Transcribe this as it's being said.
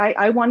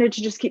I wanted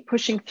to just keep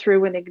pushing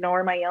through and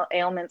ignore my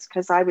ailments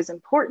because I was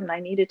important. I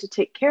needed to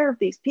take care of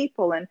these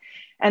people.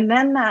 And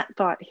then that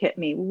thought hit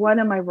me. What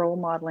am I role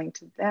modeling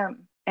to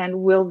them?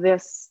 And will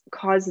this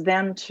cause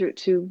them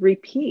to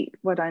repeat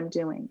what I'm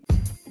doing?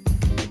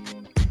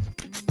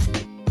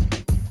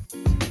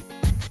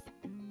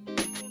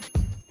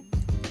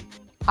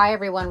 Hi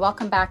everyone,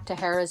 welcome back to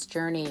Hera's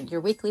Journey,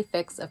 your weekly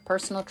fix of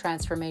personal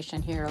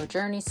transformation hero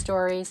journey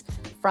stories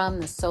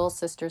from the Soul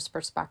Sisters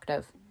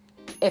perspective.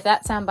 If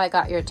that soundbite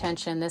got your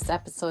attention, this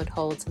episode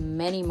holds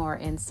many more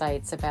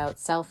insights about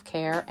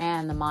self-care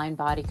and the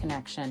mind-body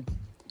connection.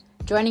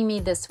 Joining me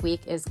this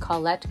week is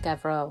Colette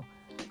Gauvreau.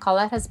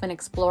 Colette has been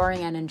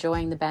exploring and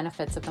enjoying the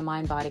benefits of the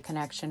mind-body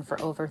connection for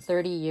over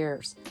 30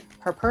 years.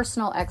 Her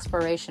personal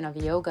exploration of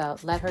yoga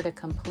led her to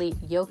complete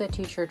yoga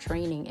teacher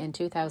training in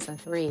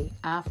 2003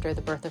 after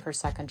the birth of her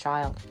second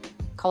child.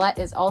 Colette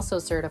is also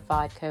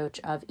certified coach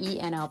of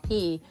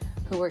ENLP,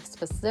 who works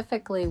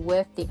specifically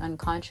with the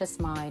unconscious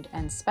mind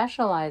and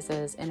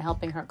specializes in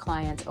helping her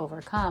clients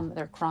overcome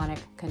their chronic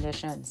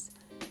conditions.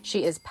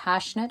 She is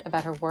passionate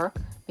about her work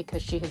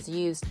because she has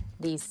used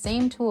these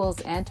same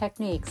tools and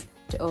techniques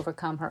to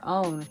overcome her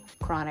own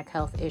chronic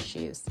health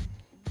issues.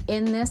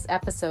 In this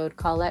episode,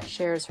 Colette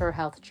shares her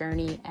health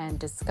journey and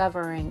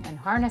discovering and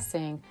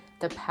harnessing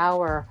the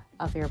power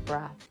of your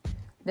breath.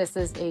 This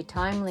is a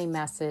timely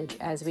message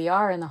as we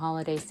are in the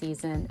holiday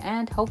season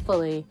and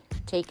hopefully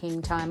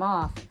taking time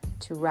off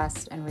to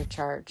rest and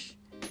recharge.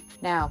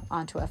 Now,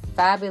 on to a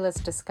fabulous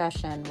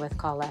discussion with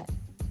Colette.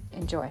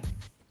 Enjoy.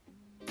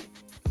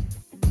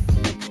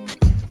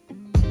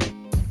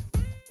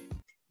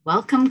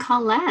 Welcome,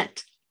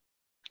 Colette.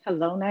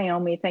 Hello,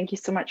 Naomi. Thank you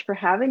so much for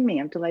having me.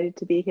 I'm delighted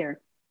to be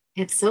here.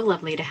 It's so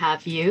lovely to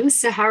have you.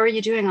 So how are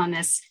you doing on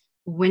this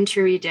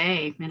wintry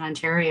day in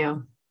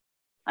Ontario?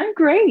 I'm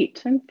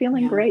great. I'm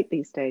feeling great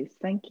these days.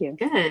 Thank you.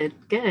 Good.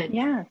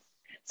 Yeah.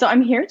 So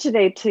I'm here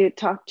today to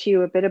talk to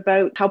you a bit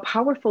about how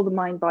powerful the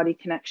mind-body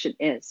connection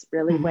is,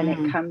 really, when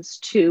it comes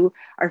to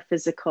our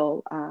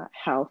physical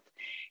health.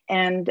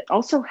 And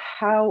also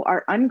how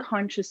our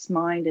unconscious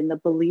mind and the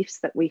beliefs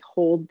that we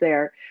hold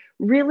there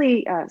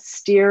really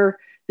steer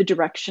the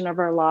direction of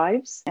our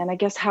lives. And I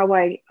guess how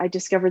I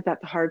discovered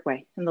that the hard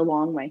way and the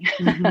long way.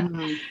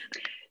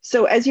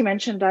 So as you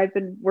mentioned, I've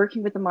been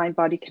working with the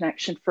mind-body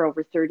connection for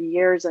over 30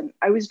 years. And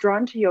I was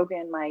drawn to yoga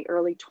in my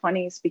early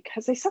 20s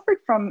because I suffered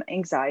from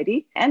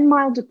anxiety and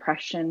mild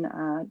depression,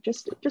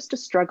 just a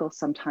struggle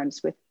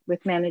sometimes with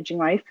managing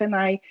life. And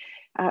I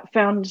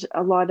found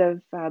a lot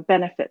of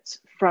benefits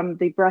from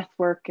the breath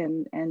work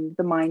and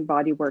the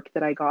mind-body work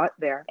that I got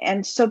there.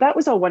 And so that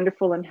was all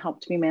wonderful and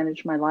helped me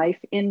manage my life.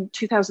 In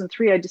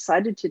 2003, I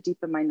decided to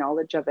deepen my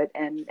knowledge of it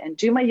and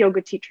do my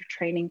yoga teacher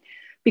training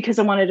because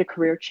I wanted a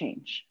career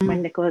change.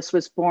 When Nicholas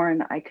was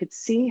born, I could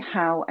see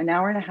how an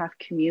hour and a half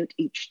commute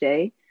each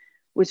day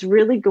was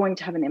really going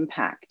to have an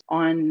impact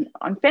on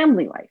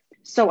family life.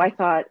 So I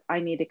thought I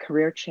need a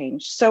career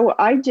change. So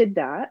I did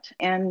that.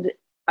 And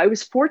I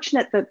was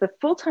fortunate that the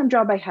full-time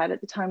job I had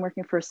at the time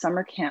working for a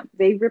summer camp,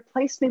 they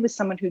replaced me with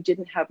someone who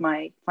didn't have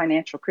my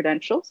financial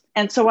credentials.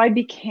 And so I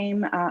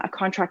became a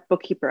contract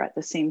bookkeeper at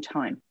the same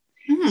time.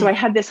 So I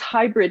had this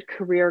hybrid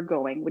career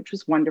going, which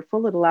was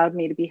wonderful. It allowed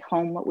me to be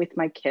home with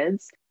my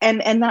kids.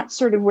 And that's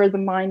sort of where the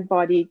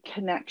mind-body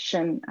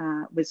connection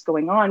was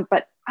going on.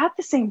 But at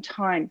the same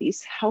time,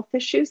 these health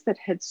issues that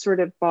had sort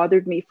of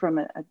bothered me from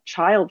a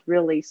child,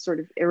 really sort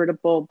of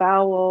irritable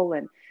bowel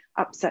and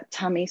upset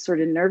tummy,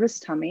 sort of nervous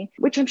tummy,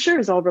 which I'm sure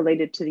is all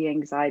related to the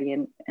anxiety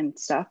and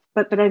stuff,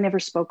 but I never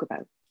spoke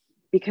about it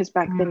because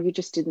back then you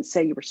just didn't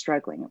say you were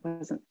struggling. It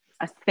wasn't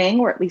a thing,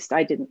 or at least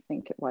I didn't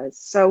think it was.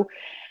 So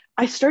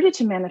I started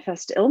to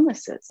manifest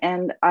illnesses,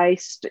 and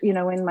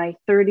in my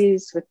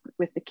 30s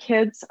with the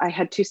kids, I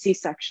had 2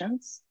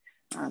 C-sections.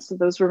 So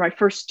those were my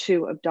first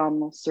 2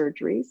 abdominal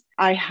surgeries.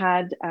 I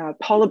had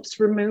polyps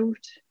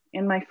removed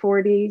in my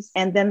 40s,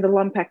 and then the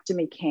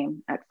lumpectomy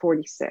came at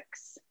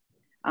 46.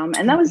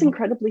 And that was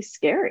incredibly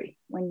scary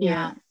when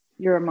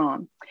you're a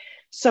mom.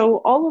 So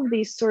all of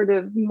these sort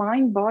of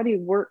mind-body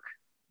work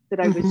that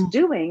I was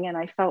doing, and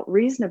I felt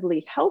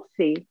reasonably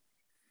healthy,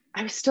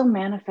 I was still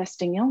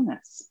manifesting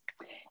illness.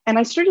 And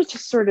I started to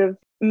sort of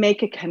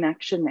make a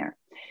connection there.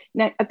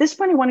 Now, at this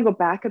point, I want to go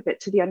back a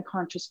bit to the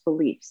unconscious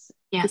beliefs.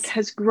 Yes.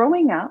 Because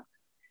growing up,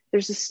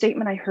 there's a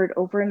statement I heard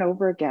over and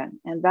over again,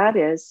 and that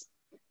is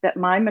that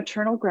my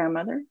maternal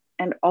grandmother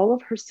and all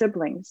of her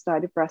siblings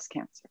died of breast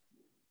cancer,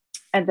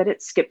 and that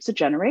it skips a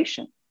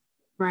generation.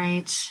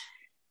 Right.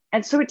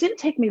 And so it didn't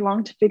take me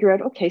long to figure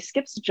out, okay,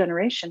 skips a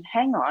generation,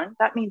 hang on,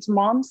 that means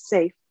mom's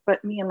safe,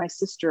 but me and my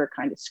sister are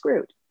kind of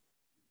screwed,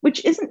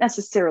 which isn't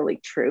necessarily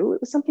true.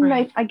 It was something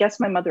that I guess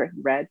my mother had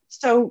read.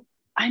 So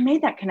I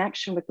made that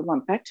connection with the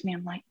lumpectomy.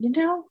 I'm like,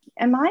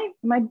 am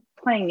I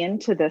playing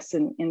into this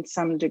in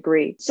some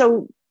degree?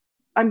 So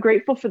I'm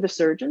grateful for the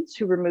surgeons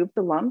who removed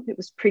the lump. It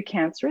was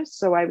precancerous,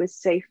 so I was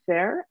safe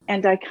there,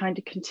 and I kind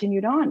of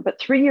continued on. But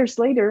 3 years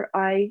later,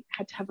 I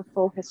had to have a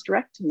full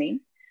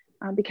hysterectomy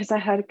because I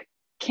had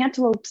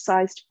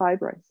cantaloupe-sized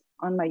fibroids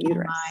on my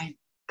uterus. Oh my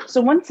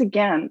So once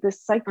again,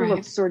 this cycle of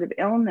Right. sort of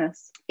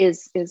illness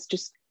is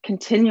just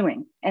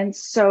continuing. And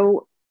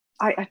so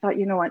I thought,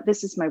 you know what,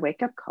 this is my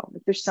wake up call.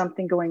 If there's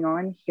something going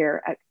on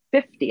here at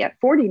 50, at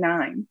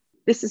 49,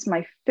 this is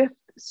my fifth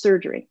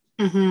surgery,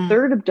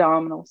 third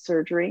abdominal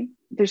surgery.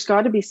 There's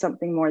got to be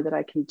something more that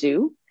I can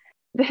do.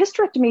 The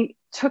hysterectomy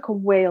took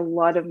away a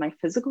lot of my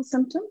physical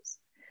symptoms,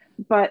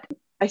 but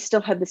I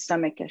still had the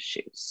stomach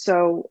issues.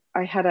 So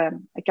I had a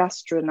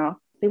gastronop.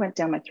 They went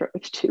down my throat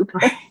with a tube.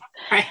 Right.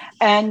 Right.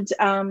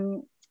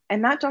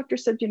 And that doctor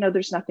said, you know,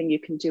 there's nothing you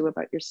can do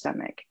about your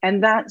stomach.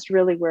 And that's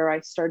really where I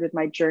started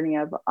my journey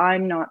of,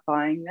 I'm not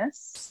buying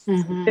this.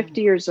 I'm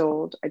 50 years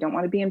old. I don't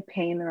want to be in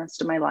pain the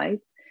rest of my life.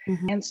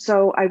 And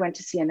so I went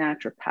to see a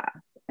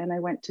naturopath, and I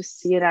went to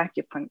see an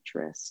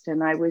acupuncturist,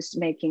 and I was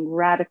making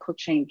radical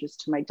changes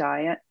to my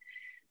diet.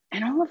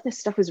 And all of this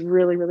stuff was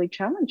really, really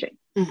challenging.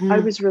 I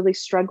was really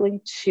struggling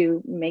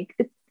to make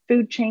the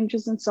food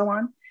changes and so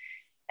on.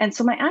 And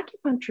so my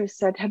acupuncturist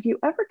said, have you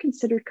ever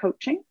considered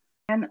coaching?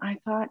 And I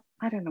thought,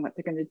 I don't know what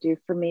they're going to do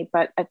for me.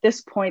 But at this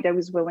point, I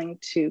was willing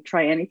to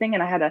try anything.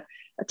 And I had a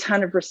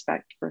ton of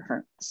respect for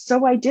her.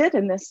 So I did.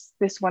 And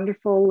this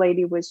wonderful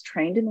lady was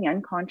trained in the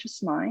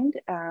unconscious mind.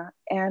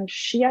 And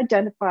she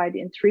identified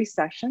in 3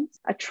 sessions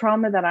a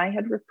trauma that I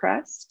had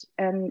repressed.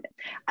 And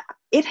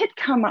it had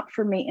come up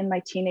for me in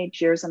my teenage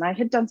years. And I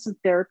had done some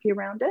therapy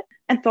around it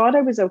and thought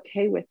I was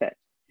okay with it.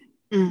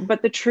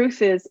 But the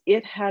truth is,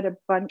 it had a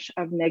bunch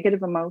of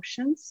negative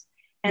emotions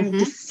and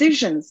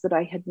decisions that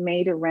I had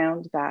made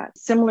around that,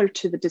 similar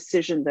to the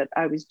decision that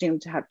I was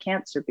doomed to have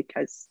cancer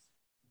because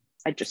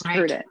I just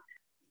heard it.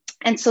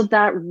 And so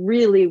that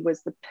really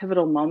was the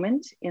pivotal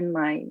moment in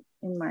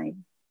my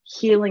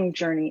healing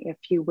journey, if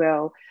you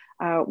will,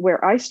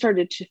 where I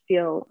started to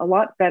feel a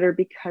lot better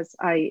because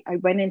I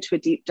went into a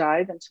deep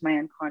dive into my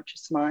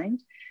unconscious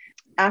mind.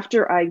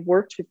 After I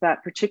worked with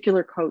that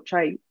particular coach,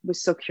 I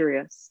was so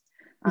curious.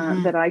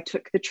 That I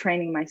took the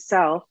training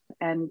myself,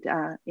 and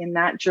in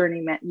that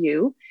journey met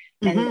you,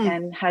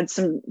 and had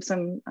some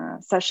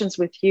sessions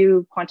with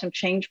you, quantum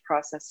change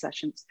process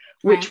sessions,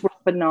 which were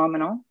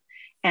phenomenal,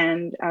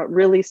 and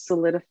really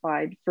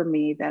solidified for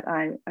me that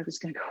I was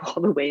going to go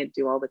all the way and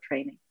do all the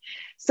training.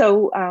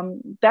 So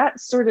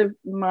that's sort of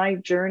my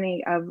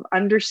journey of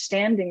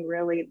understanding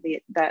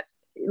really that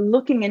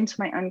looking into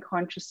my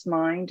unconscious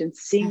mind and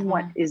seeing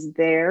what is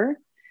there,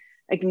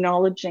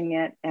 acknowledging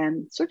it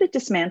and sort of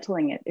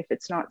dismantling it if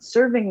it's not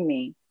serving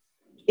me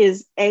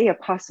is a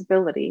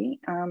possibility,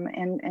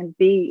 and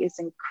B is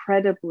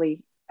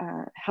incredibly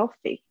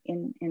healthy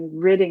in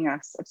ridding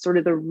us of sort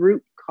of the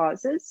root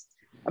causes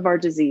of our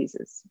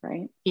diseases,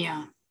 right?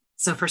 Yeah.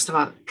 So first of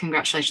all,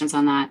 congratulations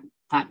on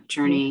that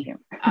journey.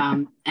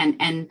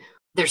 And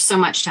there's so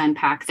much to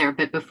unpack there.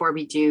 But before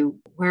we do,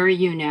 where are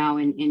you now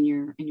in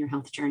your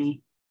health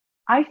journey?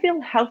 I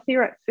feel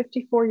healthier at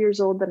 54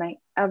 years old than I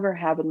ever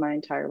have in my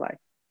entire life,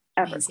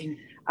 ever. Amazing.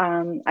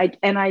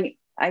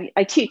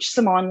 I teach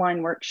some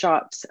online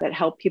workshops that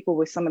help people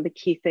with some of the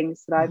key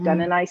things that I've done.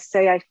 And I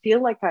say, I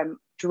feel like I'm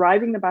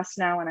driving the bus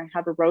now and I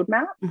have a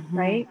roadmap,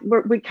 right?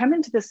 We come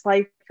into this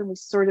life and we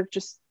sort of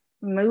just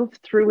move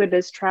through it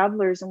as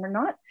travelers, and we're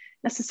not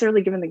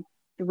necessarily given the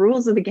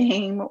rules of the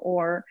game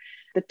or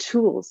the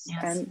tools.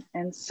 Yes.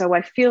 And so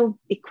I feel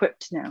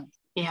equipped now.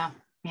 Yeah.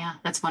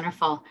 That's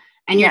wonderful.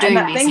 And you're doing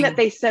that amazing. Thing that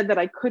they said that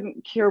I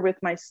couldn't cure with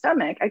my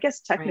stomach, I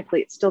guess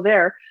technically it's still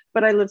there,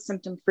 but I live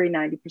symptom-free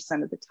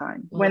 90% of the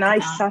time. When I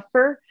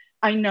suffer,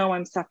 I know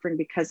I'm suffering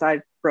because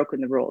I've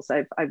broken the rules.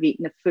 I've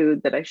eaten a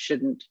food that I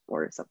shouldn't,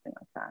 or something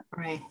like that.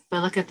 Right.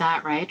 But look at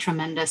that, right?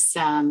 Tremendous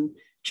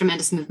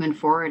movement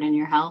forward in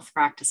your health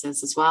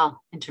practices as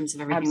well, in terms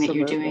of everything that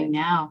you're doing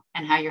now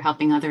and how you're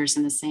helping others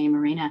in the same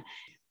arena.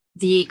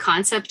 The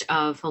concept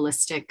of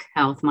holistic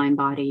health, mind,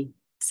 body,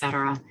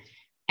 etc.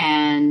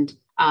 And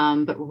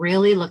but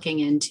really looking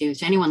into,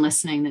 to anyone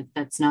listening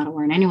that's not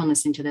aware, and anyone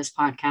listening to this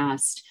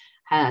podcast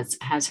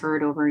has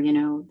heard over,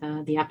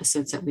 the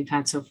episodes that we've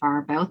had so far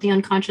about the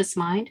unconscious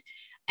mind.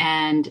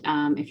 And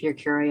if you're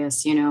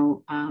curious,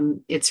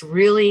 it's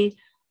really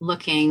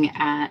looking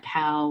at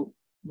how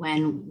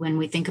when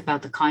we think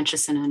about the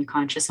conscious and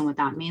unconscious and what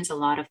that means, a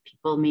lot of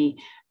people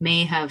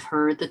may have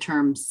heard the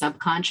term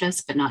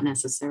subconscious, but not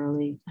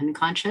necessarily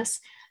unconscious.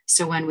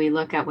 So when we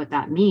look at what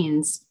that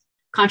means,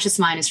 conscious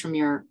mind is from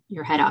your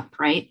head up,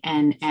 right?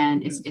 And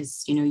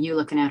is you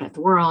looking out at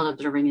the world,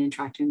 observing and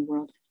interacting in the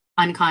world.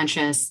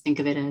 Unconscious, think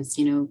of it as,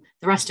 the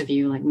rest of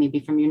you, like maybe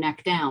from your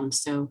neck down.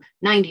 So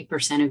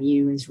 90% of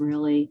you is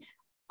really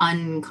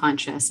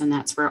unconscious. And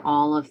that's where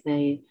all of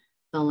the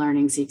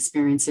learnings, the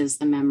experiences,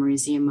 the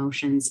memories, the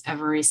emotions,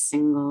 every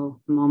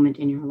single moment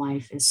in your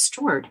life is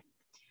stored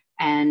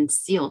and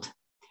sealed.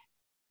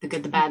 The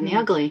good, the bad, and the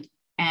ugly.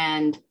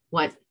 And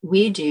what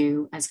we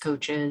do as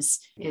coaches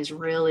is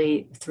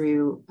really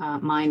through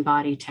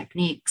mind-body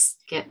techniques,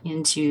 get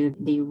into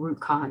the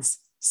root cause.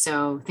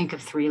 So think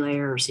of 3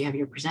 layers. You have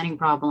your presenting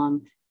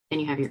problem, then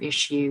you have your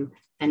issue,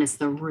 then it's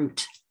the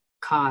root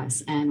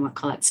cause. And what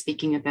Colette's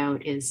speaking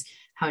about is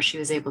how she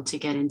was able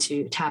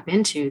to tap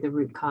into the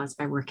root cause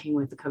by working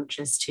with the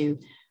coaches to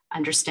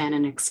understand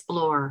and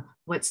explore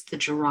what's the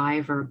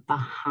driver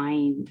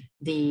behind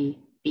the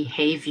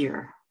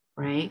behavior,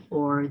 right?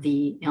 Or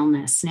the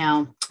illness.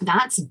 Now,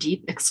 that's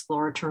deep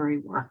exploratory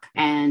work.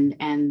 And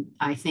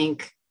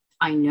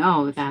I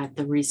know that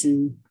the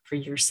reason for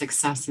your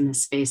success in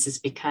this space is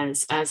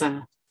because as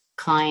a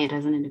client,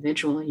 as an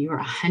individual, you are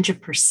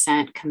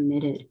 100%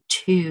 committed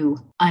to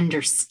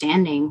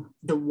understanding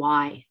the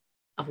why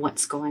of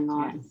what's going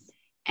on,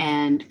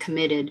 and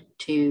committed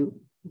to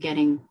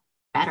getting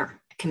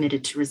better,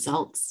 committed to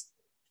results.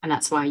 And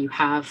that's why you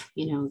have,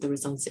 the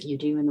results that you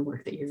do and the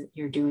work that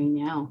you're doing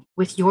now.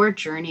 With your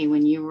journey,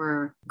 when you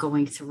were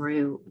going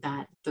through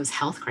those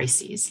health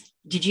crises,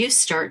 did you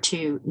start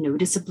to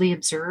noticeably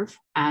observe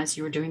as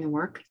you were doing the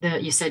work?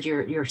 You said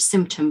you're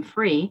symptom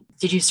free.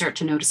 Did you start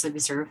to noticeably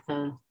observe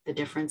the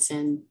difference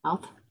in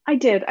health? I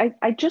did.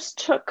 I just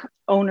took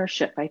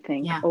ownership, I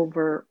think,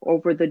 over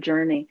the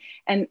journey.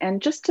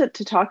 And just to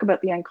talk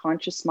about the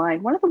unconscious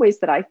mind, one of the ways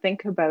that I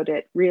think about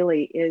it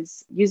really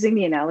is using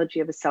the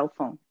analogy of a cell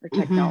phone or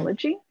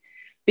technology,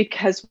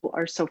 because we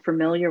are so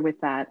familiar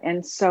with that.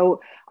 And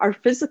so our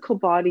physical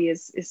body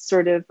is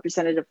sort of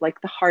representative,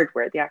 like the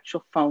hardware, the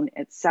actual phone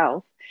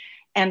itself.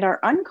 And our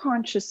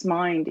unconscious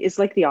mind is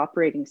like the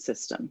operating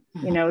system,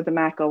 the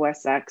Mac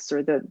OS X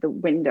or the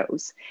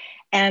Windows.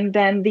 And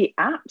then the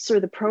apps or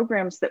the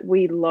programs that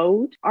we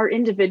load are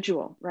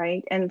individual,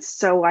 right? And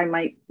so I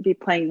might be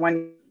playing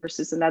one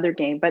versus another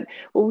game. But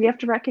what we have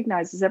to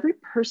recognize is every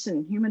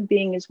person, human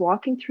being, is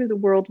walking through the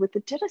world with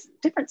a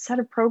different set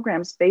of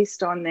programs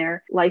based on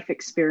their life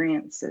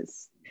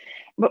experiences.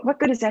 But what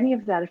good is any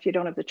of that if you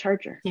don't have the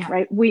charger,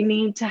 right? We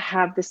need to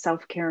have the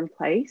self-care in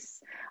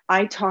place.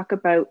 I talk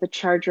about the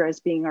charger as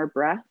being our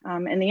breath.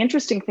 And the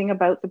interesting thing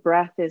about the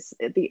breath is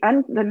the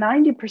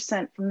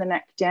 90% from the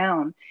neck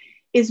down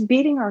is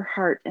beating our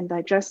heart and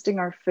digesting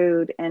our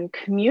food and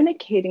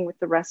communicating with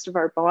the rest of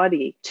our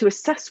body to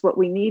assess what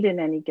we need in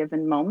any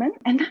given moment.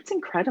 And that's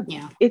incredible.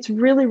 Yeah. It's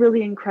really,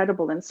 really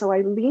incredible. And so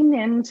I lean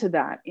into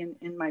that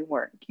in my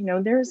work.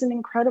 There's an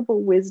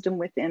incredible wisdom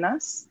within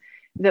us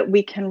that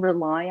we can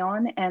rely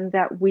on and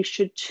that we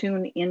should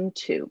tune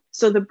into.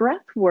 So the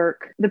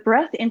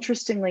breath,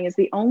 interestingly, is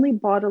the only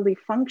bodily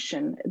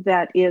function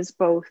that is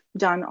both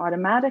done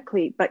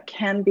automatically, but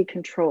can be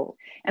controlled.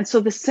 And so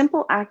the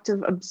simple act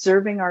of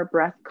observing our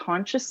breath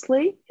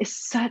consciously is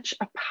such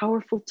a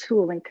powerful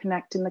tool in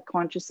connecting the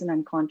conscious and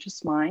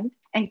unconscious mind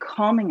and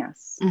calming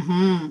us.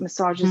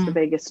 Massages the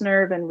vagus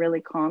nerve and really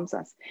calms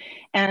us.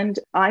 And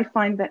I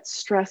find that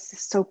stress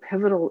is so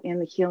pivotal in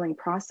the healing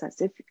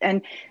process.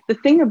 And the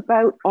thing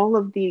about all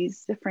of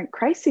these different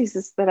crises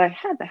is that I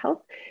had the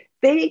health,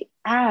 they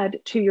add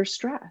to your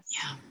stress.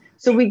 Yeah.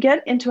 So we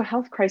get into a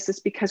health crisis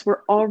because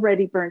we're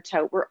already burnt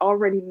out. We're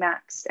already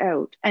maxed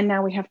out. And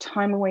now we have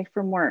time away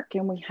from work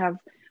and we have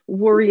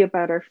worry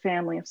about our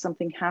family if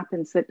something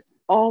happens that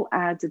all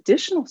adds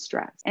additional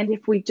stress. And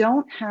if we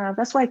don't have,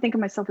 that's why I think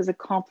of myself as a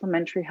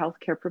complementary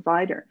healthcare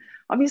provider.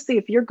 Obviously,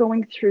 if you're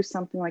going through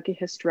something like a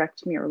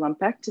hysterectomy or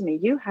lumpectomy,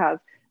 you have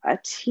a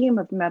team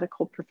of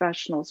medical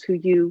professionals who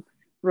you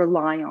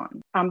rely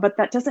on. But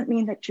that doesn't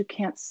mean that you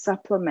can't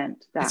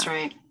supplement that. That's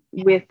right.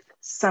 With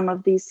some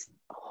of these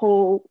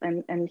whole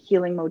and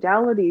healing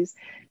modalities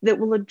that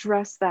will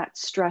address that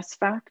stress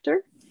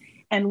factor.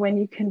 And when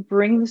you can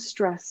bring the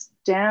stress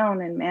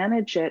down and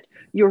manage it,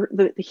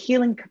 the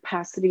healing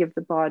capacity of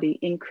the body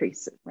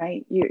increases,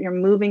 right? You're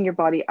moving your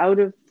body out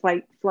of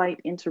flight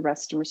into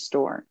rest and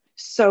restore.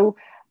 So,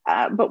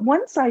 but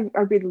once I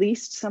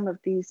released some of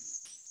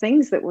these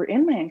things that were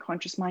in my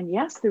unconscious mind,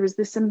 yes, there was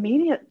this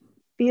immediate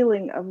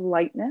feeling of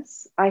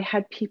lightness. I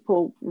had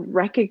people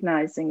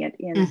recognizing it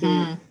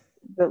in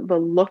the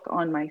look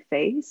on my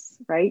face,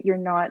 right? You're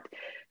not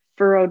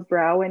furrowed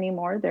brow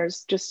anymore.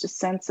 There's just a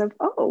sense of,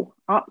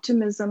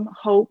 optimism,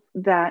 hope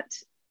that,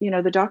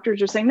 the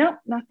doctors are saying, no,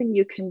 nothing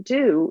you can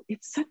do.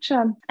 It's such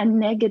a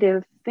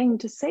negative thing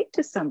to say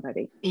to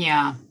somebody.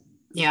 Yeah.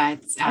 Yeah.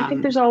 I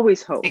think there's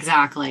always hope.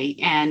 Exactly.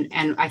 And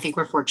I think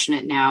we're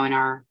fortunate now in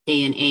our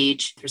day and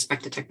age with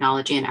respect to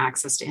technology and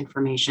access to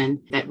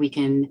information that we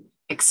can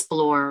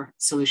explore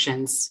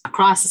solutions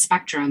across the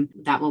spectrum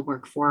that will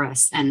work for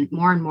us. And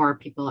more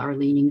people are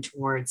leaning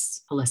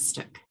towards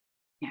holistic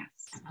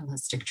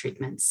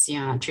treatments.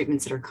 Yeah.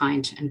 Treatments that are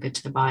kind and good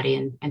to the body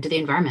and to the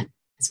environment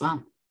as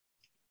well.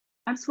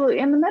 Absolutely.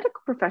 And the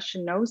medical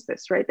profession knows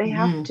this, right? They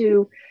have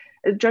to,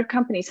 drug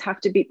companies have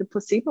to beat the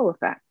placebo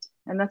effect.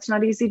 And that's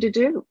not easy to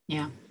do.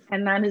 Yeah.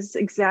 And that is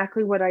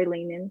exactly what I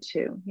lean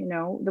into.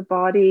 The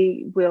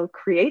body will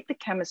create the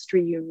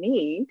chemistry you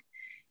need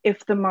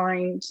if the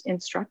mind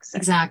instructs it.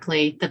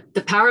 Exactly.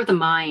 The power of the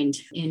mind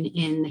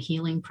in the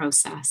healing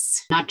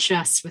process, not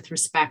just with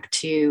respect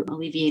to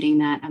alleviating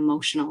that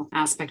emotional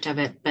aspect of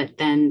it, but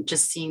then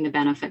just seeing the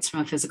benefits from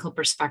a physical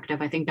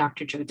perspective. I think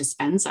Dr. Joe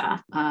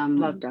Dispenza,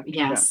 Love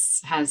Dr.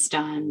 has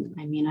done,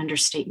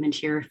 understatement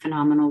here,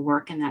 phenomenal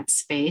work in that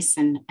space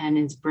and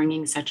is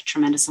bringing such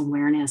tremendous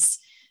awareness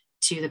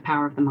to the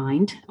power of the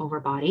mind over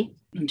body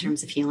in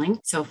terms of healing.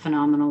 So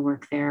phenomenal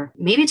work there.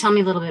 Maybe tell me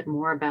a little bit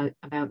more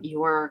about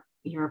your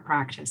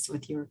practice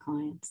with your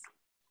clients.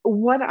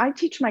 What I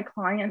teach my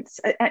clients,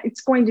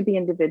 it's going to be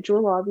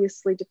individual,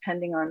 obviously,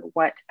 depending on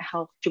what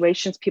health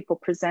situations people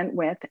present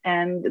with.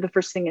 And the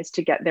first thing is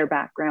to get their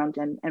background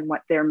and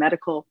what their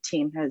medical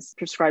team has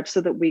prescribed so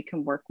that we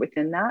can work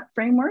within that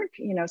framework.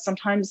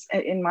 Sometimes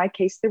in my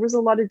case, there was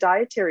a lot of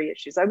dietary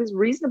issues. I was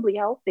reasonably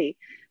healthy,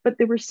 but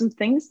there were some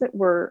things that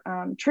were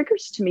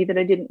triggers to me that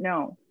I didn't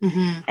know.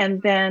 Mm-hmm.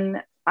 And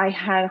then I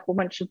had a whole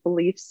bunch of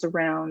beliefs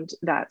around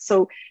that.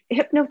 So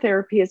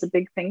hypnotherapy is a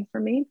big thing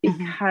for me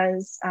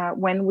because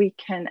when we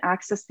can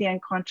access the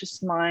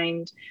unconscious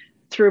mind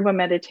through a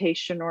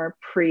meditation or a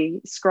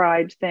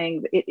prescribed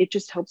thing, it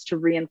just helps to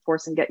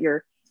reinforce and get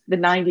the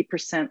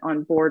 90%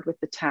 on board with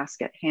the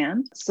task at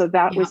hand. So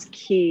that was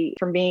key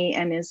for me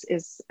and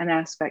is an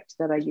aspect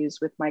that I use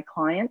with my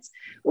clients.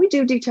 We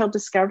do detailed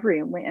discovery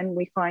and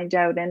we find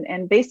out,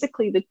 and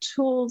basically the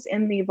tools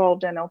in the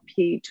Evolved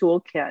NLP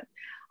toolkit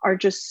are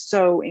just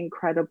so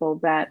incredible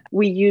that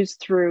we use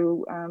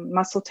through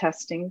muscle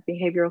testing,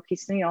 behavioral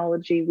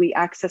kinesiology. We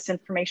access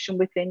information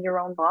within your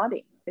own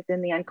body,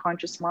 within the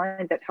unconscious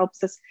mind that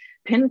helps us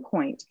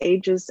pinpoint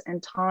ages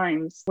and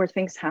times where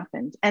things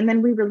happened. And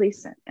then we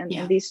release it. And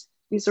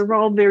these are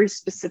all very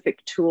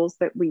specific tools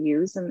that we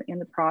use in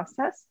the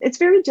process. It's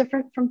very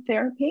different from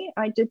therapy.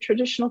 I did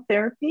traditional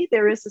therapy.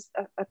 There is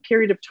a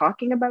period of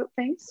talking about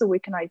things so we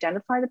can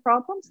identify the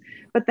problems,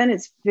 but then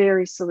it's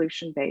very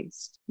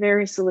solution-based,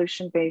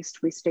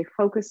 We stay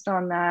focused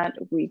on that.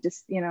 We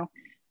just,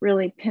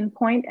 really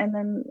pinpoint, and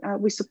then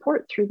we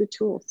support through the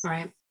tools.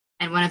 Right.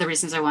 And one of the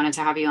reasons I wanted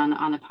to have you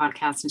on the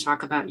podcast and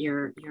talk about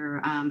your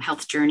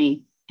health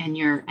journey and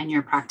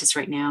your practice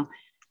right now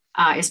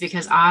is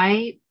because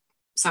I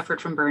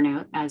suffered from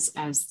burnout,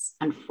 as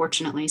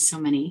unfortunately so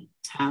many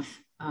have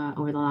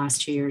over the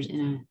last 2 years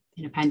in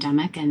a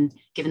pandemic, and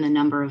given the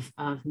number of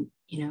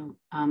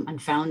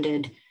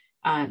unfounded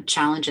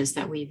challenges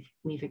that we've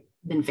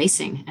been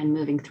facing and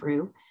moving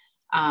through.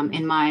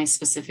 In my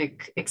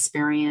specific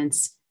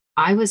experience,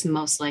 I was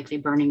most likely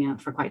burning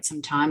out for quite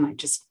some time. I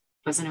just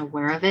wasn't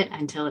aware of it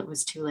until it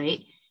was too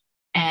late.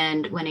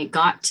 And when it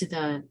got to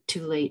the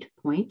too late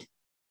point,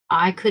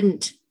 I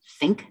couldn't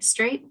think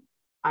straight.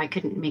 I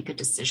couldn't make a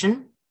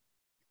decision.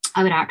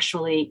 I would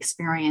actually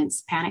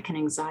experience panic and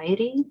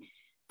anxiety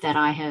that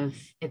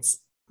it's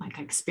like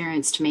I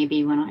experienced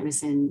maybe when I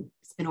was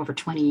it's been over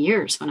 20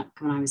 years when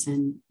I was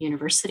in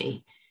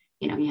university.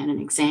 You had an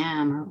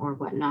exam or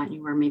whatnot,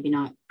 you were maybe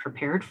not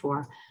prepared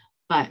for,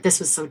 but this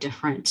was so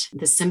different.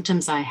 The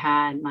symptoms I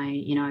had,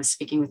 I was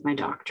speaking with my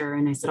doctor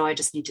and I said, I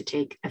just need to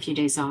take a few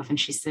days off. And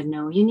she said,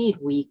 no, you need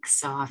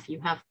weeks off. You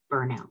have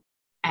burnout.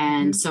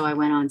 And so I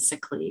went on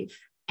sick leave.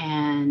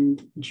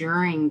 And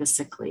during the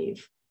sick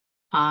leave,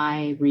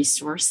 I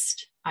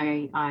resourced,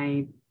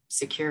 I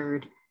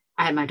secured,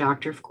 I had my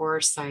doctor, of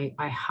course. I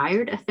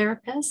hired a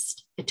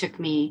therapist. It took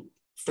me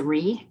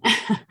 3.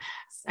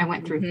 I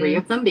went through 3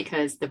 of them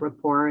because the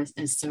rapport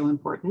is so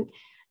important.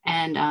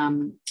 And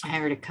I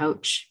hired a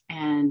coach,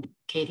 and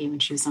Katie, when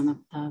she was on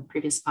the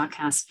previous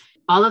podcast,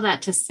 all of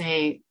that to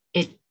say,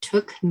 it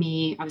took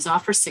me, I was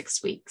off for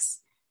 6 weeks.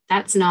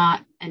 That's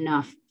not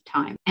enough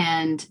time.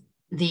 And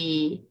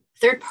the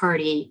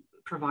third-party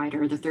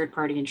provider, the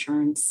third-party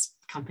insurance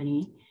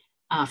company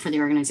for the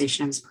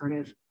organization I was part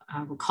of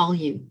will call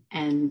you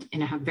and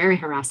in a very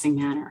harassing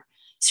manner.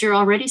 So you're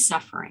already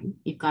suffering.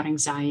 You've got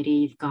anxiety,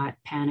 you've got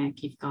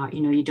panic, you've got,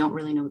 you don't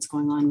really know what's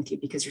going on with you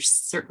because you're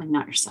certainly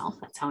not yourself.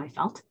 That's how I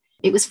felt.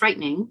 It was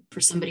frightening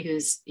for somebody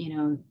who's,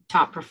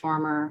 top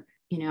performer,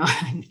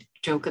 I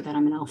joke that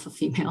I'm an alpha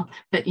female,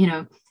 but,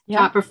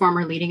 top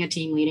performer, leading a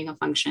team, leading a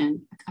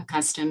function,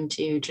 accustomed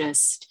to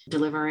just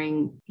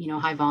delivering,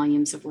 high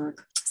volumes of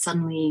work,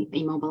 suddenly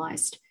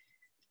immobilized.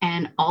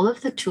 And all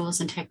of the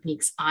tools and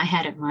techniques I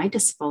had at my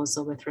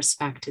disposal with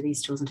respect to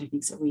these tools and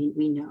techniques that we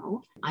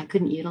know, I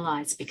couldn't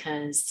utilize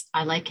because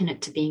I liken it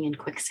to being in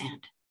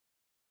quicksand.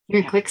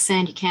 You're in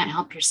quicksand, you can't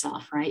help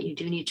yourself, right? You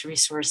do need to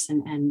resource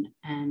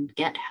and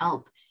get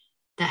help.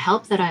 The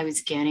help that I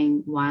was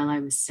getting while I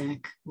was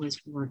sick was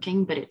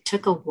working, but it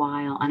took a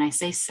while. And I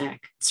say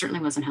sick, it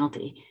certainly wasn't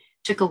healthy.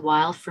 It took a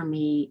while for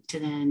me to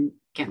then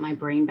get my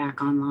brain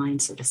back online,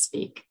 so to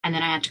speak. And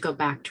then I had to go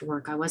back to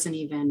work. I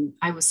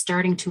was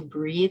starting to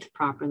breathe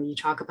properly. You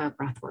talk about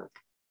breath work.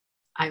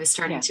 I was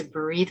starting to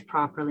breathe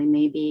properly.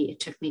 Maybe it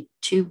took me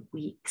 2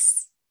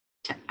 weeks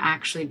to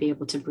actually be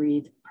able to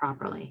breathe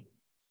properly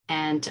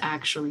and to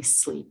actually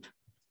sleep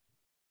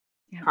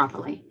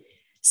properly.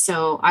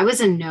 So I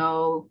was in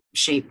no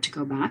shape to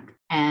go back.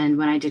 And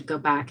when I did go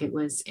back, it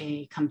was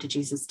a come to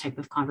Jesus type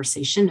of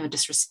conversation. No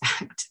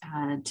disrespect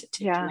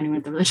to anyone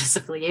with the religious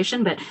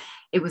affiliation, but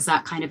it was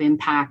that kind of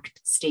impact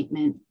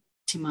statement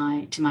to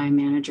my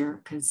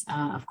manager, because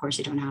of course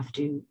you don't have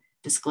to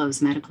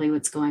disclose medically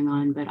what's going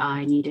on, but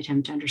I needed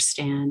him to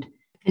understand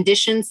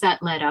conditions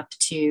that led up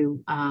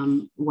to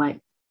what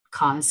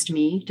caused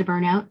me to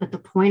burn out. But the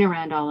point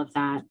around all of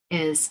that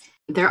is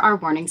there are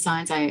warning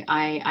signs. I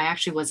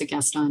actually was a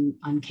guest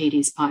on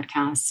Katie's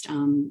podcast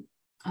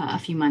a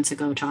few months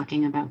ago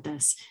talking about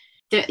this.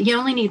 You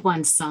only need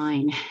one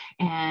sign,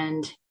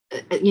 and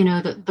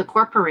the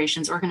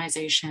corporations,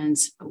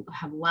 organizations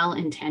have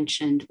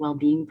well-intentioned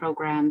well-being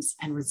programs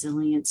and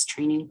resilience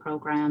training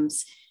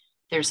programs.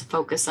 There's a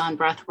focus on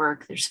breath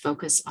work. There's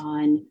focus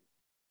on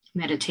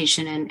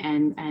meditation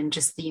and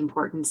just the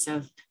importance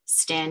of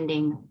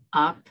standing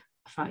up.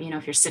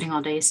 If you're sitting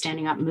all day,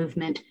 standing up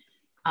movement,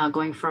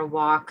 going for a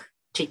walk,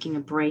 taking a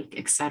break,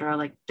 etc.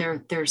 Like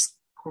there's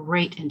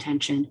great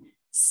intention.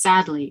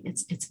 Sadly,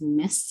 it's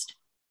missed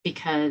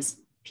because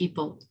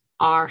people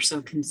are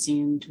so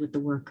consumed with the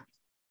work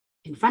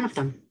in front of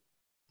them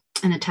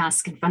and the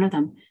task in front of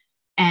them.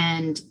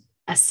 And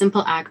a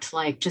simple act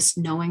like just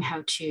knowing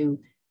how to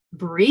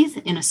breathe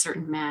in a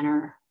certain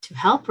manner to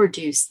help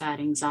reduce that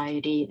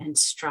anxiety and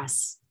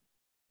stress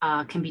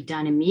can be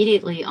done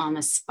immediately on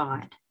the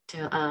spot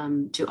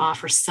to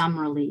offer some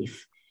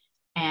relief.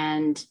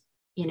 And,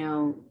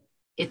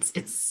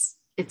 it's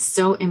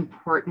so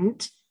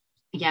important,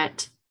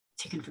 yet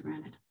taken for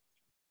granted.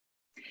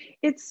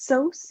 It's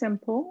so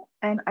simple.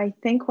 And I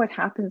think what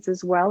happens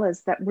as well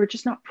is that we're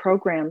just not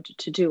programmed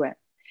to do it.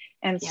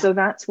 And so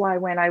that's why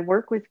when I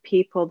work with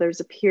people, there's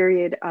a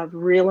period of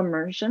real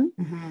immersion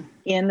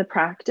in the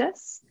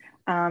practice.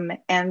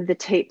 And the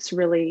tapes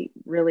really,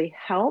 really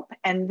help.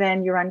 And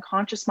then your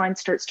unconscious mind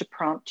starts to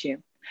prompt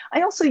you.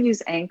 I also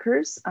use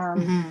anchors.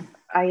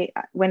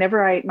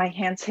 Whenever my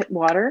hands hit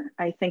water,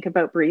 I think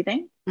about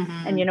breathing.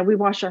 And, we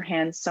wash our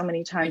hands so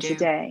many times a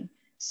day.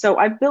 So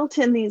I've built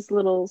in these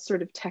little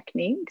sort of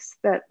techniques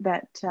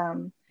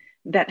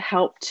that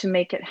help to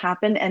make it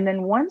happen. And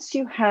then once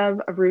you have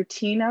a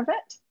routine of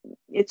it,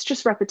 it's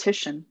just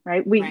repetition,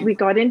 right? We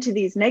got into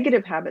these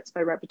negative habits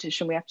by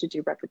repetition. We have to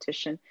do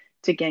repetition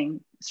to gain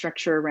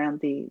structure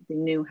around the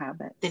new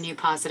habits. The new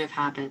positive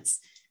habits.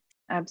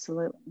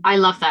 Absolutely. I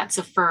love that.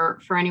 So for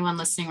anyone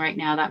listening right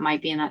now that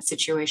might be in that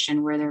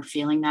situation where they're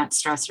feeling that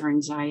stress or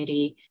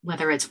anxiety,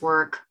 whether it's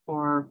work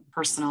or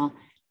personal,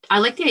 I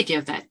like the idea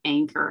of that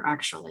anchor,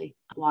 actually.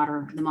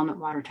 Water, the moment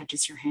water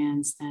touches your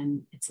hands,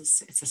 then it's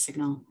a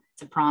signal,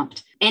 it's a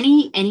prompt.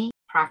 Any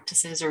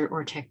practices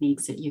or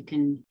techniques that you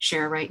can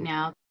share right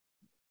now?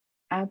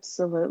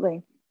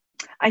 Absolutely.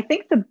 I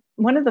think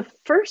one of the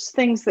first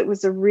things that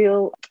was a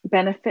real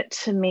benefit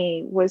to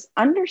me was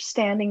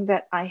understanding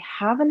that I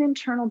have an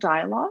internal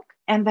dialogue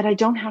and that I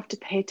don't have to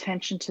pay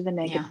attention to the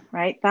negative,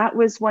 right? That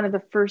was one of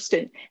the first,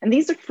 and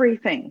these are free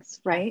things,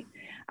 right?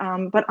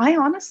 But I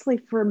honestly,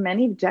 for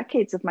many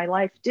decades of my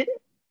life,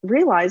 didn't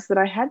realize that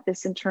I had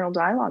this internal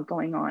dialogue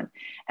going on.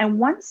 And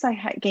once I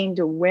had gained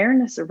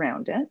awareness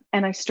around it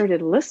and I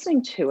started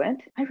listening to it,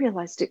 I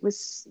realized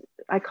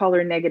I call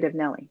her Negative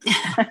Nelly.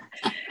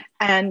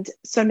 And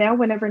so now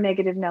whenever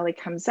Negative Nelly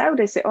comes out,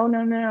 I say, oh,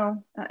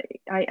 no,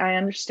 I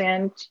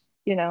understand,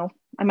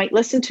 I might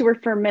listen to her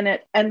for a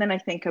minute and then I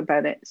think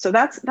about it. So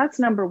that's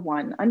number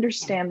one.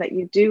 Understand that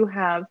you do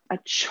have a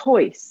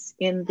choice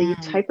in the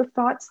type of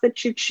thoughts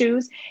that you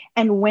choose.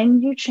 And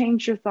when you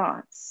change your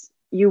thoughts,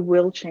 you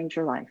will change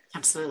your life.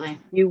 Absolutely.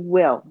 You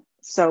will.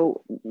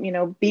 So,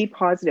 be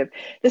positive.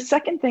 The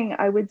second thing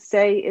I would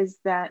say is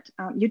that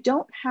you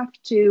don't have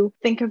to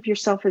think of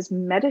yourself as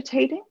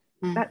meditating.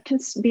 That can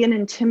be an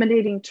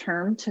intimidating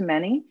term to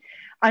many.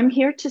 I'm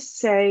here to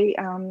say,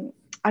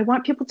 I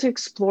want people to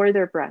explore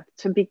their breath,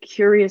 to be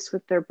curious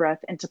with their breath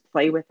and to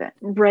play with it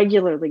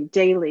regularly,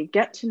 daily,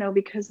 get to know,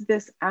 because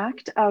this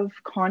act of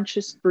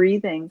conscious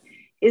breathing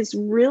is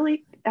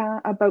really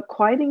about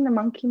quieting the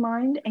monkey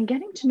mind and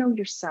getting to know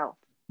yourself.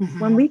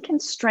 When we can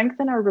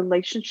strengthen our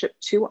relationship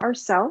to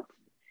ourselves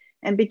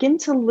and begin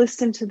to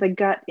listen to the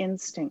gut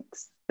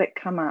instincts that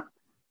come up,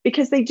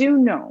 because they do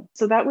know.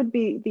 So that would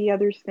be the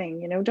other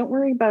thing, don't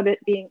worry about it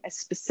being a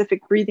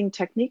specific breathing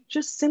technique,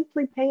 just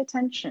simply pay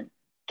attention,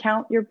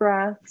 count your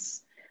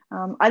breaths.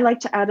 I like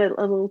to add a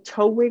little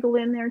toe wiggle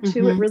in there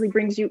too. It really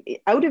brings you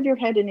out of your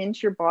head and into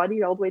your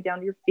body, all the way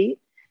down to your feet.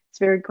 It's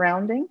very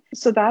grounding.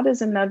 So that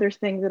is another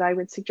thing that I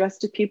would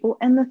suggest to people.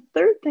 And the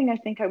third thing I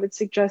think I would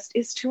suggest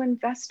is to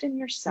invest in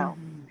yourself.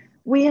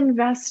 We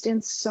invest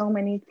in so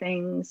many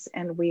things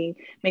and we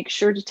make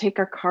sure to take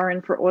our car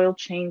in for oil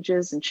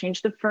changes and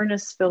change the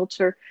furnace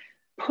filter.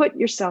 Put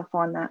yourself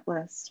on that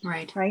list,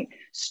 right?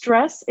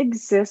 Stress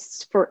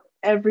exists for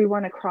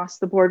everyone across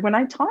the board. When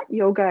I taught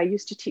yoga, I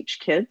used to teach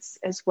kids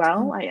as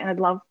well. I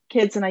love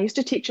kids and I used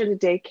to teach at a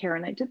daycare,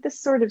 and I did this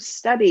sort of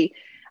study.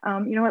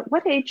 At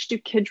what age do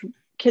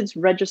kids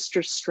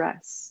register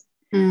stress?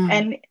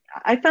 And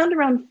I found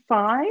around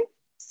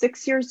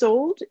 5-6 years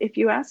old, if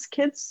you ask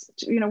kids,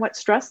 what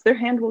stress, their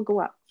hand will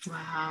go up.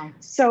 Wow.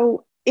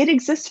 So it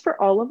exists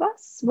for all of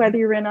us, whether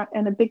you're in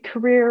a big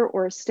career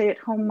or a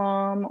stay-at-home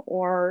mom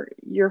or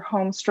you're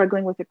home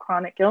struggling with a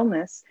chronic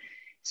illness.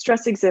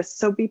 Stress exists.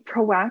 So be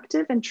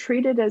proactive and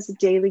treat it as a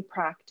daily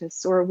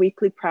practice or a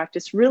weekly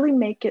practice. Really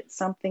make it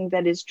something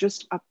that is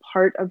just a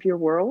part of your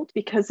world,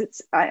 because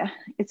it's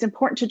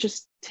important to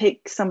just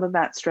take some of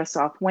that stress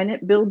off. When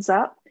it builds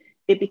up,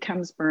 it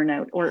becomes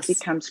burnout or it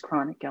becomes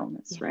chronic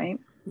illness, right?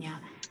 Yeah.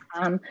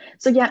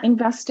 So yeah,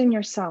 invest in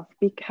yourself,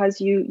 because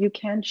you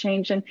can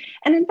change, and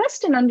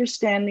invest in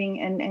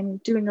understanding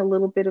and doing a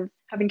little bit of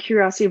having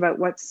curiosity about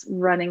what's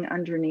running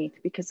underneath,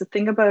 because the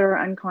thing about our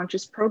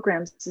unconscious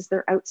programs is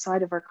they're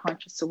outside of our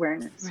conscious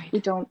awareness. Right. We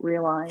don't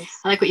realize.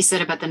 I like what you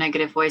said about the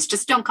negative voice.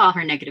 Just don't call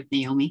her negative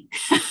Naomi.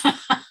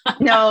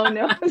 No,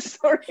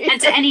 sorry. And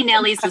to any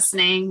Nellies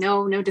listening,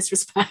 no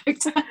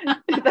disrespect.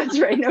 That's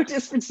right. No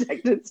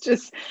disrespect. It's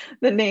just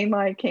the name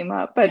I came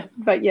up.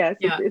 But yes,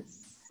 it's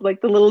like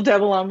the little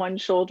devil on one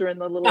shoulder and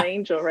the little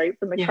angel, right,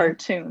 from the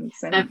cartoons.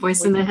 And that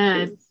voice in the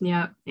head.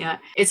 Yeah.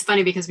 It's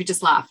funny because we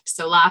just laughed.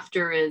 So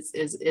laughter is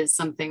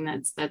something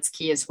that's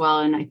key as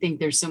well. And I think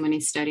there's so many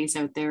studies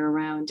out there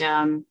around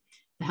the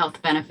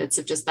health benefits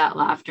of just that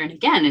laughter. And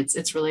again,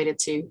 it's related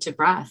to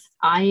breath.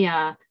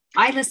 I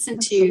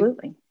listened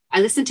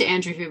to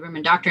Andrew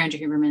Huberman, Dr. Andrew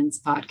Huberman's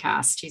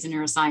podcast. He's a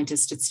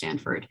neuroscientist at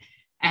Stanford.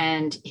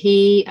 And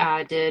he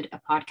did a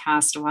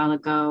podcast a while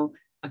ago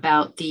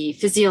about the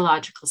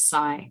physiological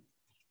sigh.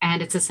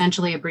 And it's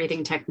essentially a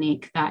breathing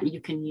technique that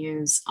you can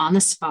use on the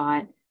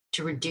spot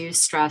to reduce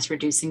stress,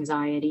 reduce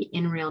anxiety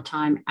in real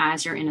time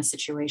as you're in a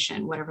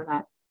situation, whatever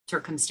that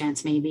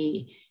circumstance may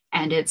be.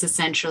 And it's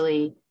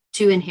essentially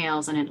 2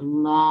 inhales and a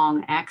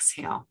long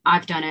exhale.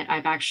 I've done it.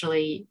 I've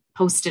actually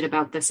posted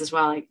about this as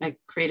well. I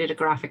created a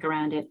graphic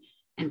around it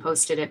and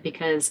posted it,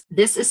 because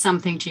this is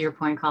something, to your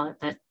point, Colette,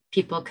 that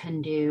people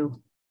can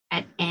do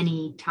at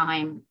any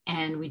time.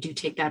 And we do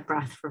take that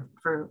breath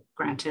for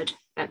granted,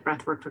 that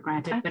breath work for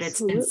granted. Absolutely. But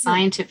it's been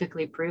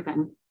scientifically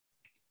proven.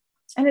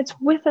 And it's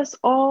with us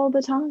all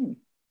the time.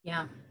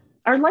 Yeah.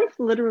 Our life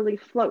literally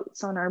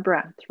floats on our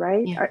breath,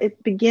 right? Yeah.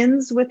 It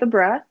begins with a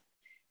breath.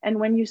 And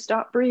when you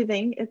stop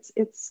breathing,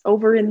 it's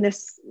over in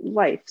this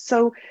life.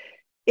 So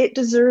it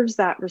deserves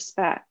that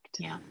respect.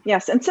 Yeah.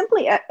 Yes. And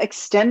simply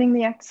extending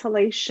the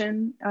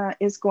exhalation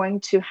is going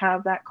to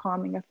have that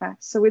calming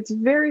effect. So it's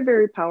very,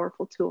 very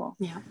powerful tool.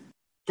 Yeah.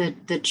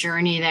 The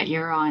journey that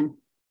you're on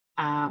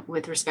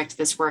with respect to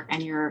this work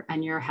and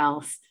your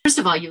health. First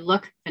of all, you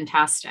look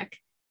fantastic.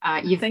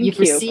 You've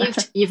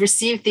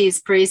received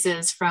these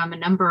praises from a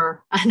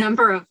number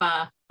of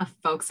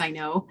folks I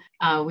know.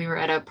 We were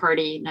at a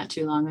party not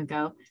too long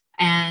ago,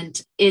 and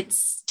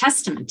it's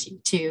testament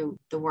to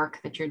the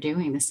work that you're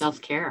doing, the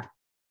self-care.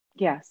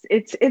 Yes,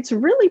 it's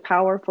really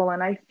powerful.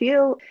 And I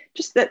feel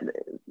just that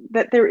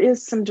there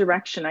is some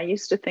direction. I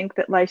used to think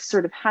that life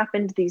sort of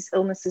happened, these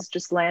illnesses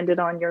just landed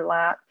on your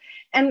lap.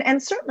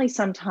 And certainly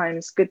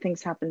sometimes bad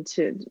things happen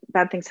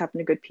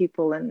to good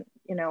people, and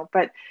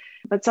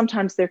but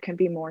sometimes there can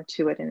be more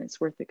to it, and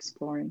it's worth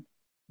exploring.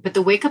 But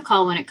the wake-up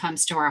call when it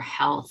comes to our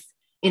health,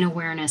 in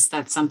awareness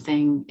that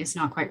something is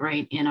not quite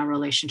right in a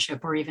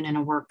relationship or even in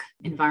a work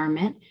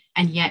environment,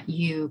 and yet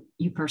you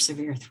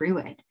persevere through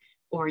it,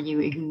 or you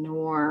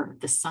ignore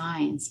the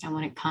signs. And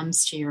when it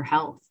comes to your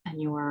health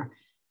and your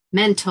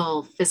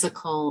mental,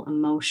 physical,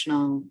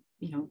 emotional,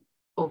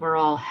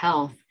 overall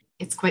health,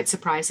 it's quite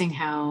surprising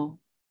how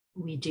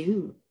we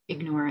do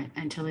ignore it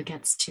until it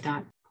gets to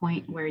that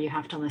point where you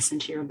have to listen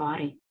to your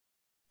body.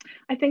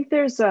 I think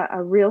there's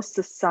a real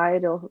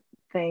societal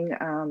thing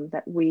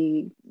that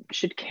we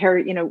should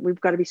carry.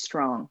 We've got to be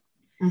strong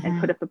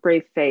and put up a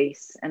brave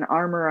face and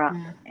armor up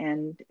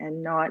and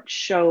not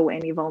show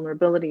any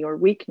vulnerability or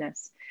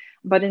weakness.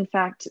 But in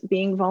fact,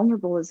 being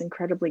vulnerable is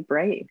incredibly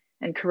brave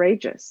and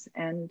courageous.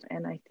 And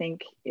I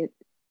think it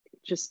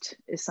just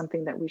is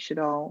something that we should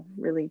all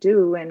really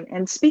do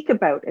and speak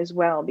about as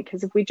well.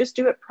 Because if we just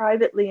do it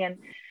privately and,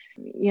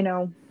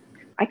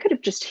 I could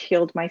have just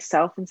healed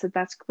myself and said,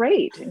 that's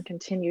great, and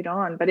continued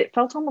on. But it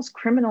felt almost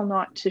criminal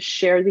not to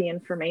share the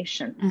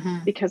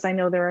information, because I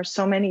know there are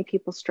so many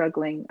people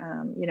struggling.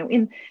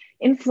 In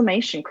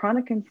inflammation,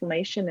 chronic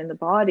inflammation in the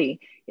body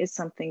is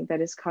something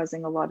that is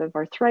causing a lot of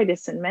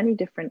arthritis and many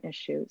different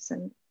issues.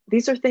 And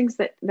these are things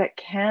that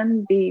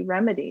can be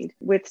remedied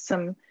with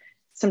some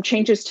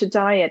changes to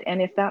diet.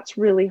 And if that's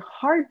really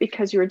hard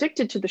because you're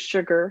addicted to the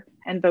sugar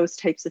and those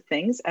types of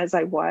things, as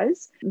I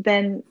was,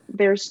 then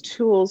there's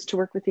tools to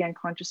work with the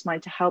unconscious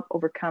mind to help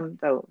overcome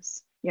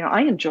those.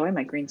 I enjoy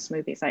my green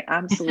smoothies. I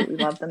absolutely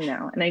love them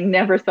now. And I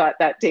never thought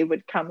that day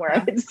would come where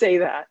I would say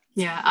that.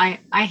 Yeah,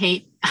 I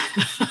hate,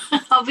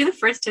 I'll be the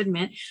first to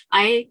admit,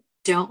 I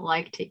don't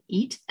like to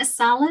eat a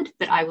salad,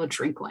 but I will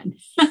drink one.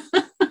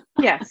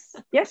 Yes,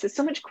 it's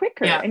so much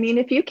quicker. Yeah. I mean,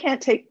 if you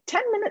can't take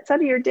 10 minutes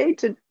out of your day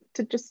to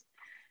just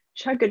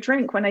chug a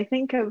drink, when I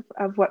think of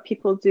what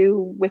people do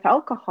with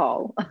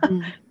alcohol,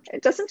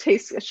 it doesn't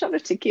taste, a shot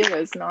of tequila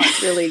is not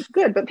really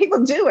good, but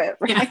people do it,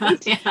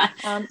 right?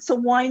 Yeah. So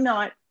why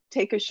not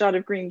take a shot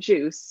of green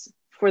juice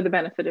for the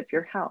benefit of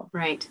your health?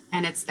 Right.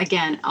 And it's,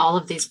 again, all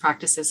of these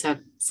practices have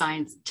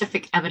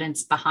scientific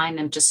evidence behind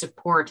them to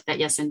support that,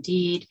 yes,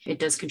 indeed, it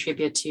does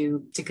contribute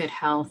to good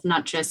health,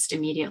 not just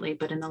immediately,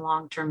 but in the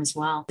long term as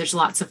well. There's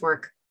lots of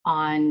work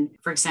on,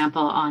 for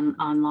example,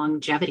 on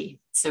longevity.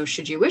 So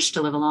should you wish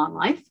to live a long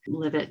life,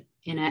 live it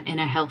in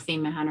a healthy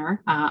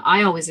manner.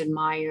 I always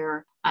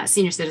admire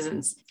senior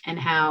citizens and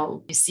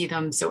how you see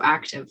them so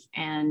active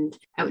and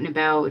out and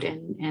about,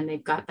 and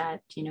they've got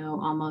that,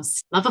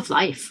 almost love of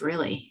life,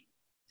 really.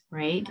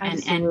 right? And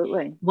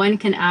Absolutely. one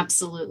can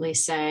absolutely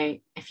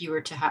say, if you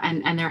were to have,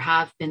 and there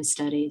have been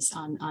studies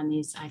on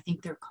these, I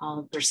think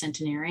they're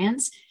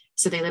centenarians.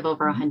 So they live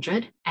over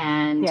 100,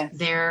 and Yes.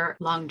 their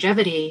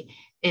longevity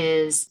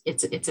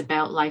it's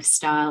about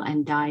lifestyle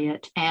and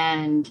diet,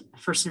 and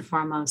first and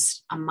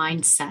foremost, a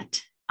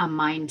mindset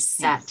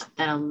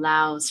that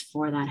allows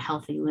for that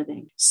healthy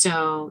living.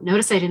 So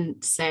notice I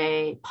didn't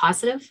say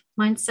positive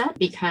mindset,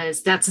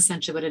 because that's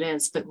essentially what it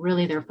is. But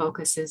really their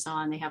focus is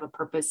on, they have a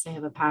purpose, they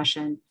have a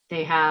passion,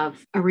 they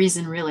have a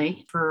reason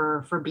really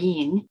for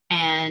being,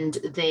 and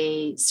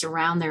they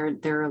surround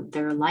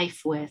their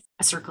life with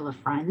a circle of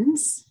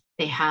friends.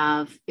 They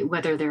have,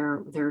 whether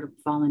they're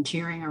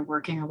volunteering or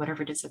working or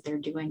whatever it is that they're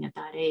doing at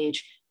that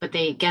age, but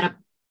they get up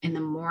in the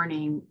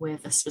morning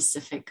with a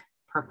specific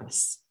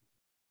purpose.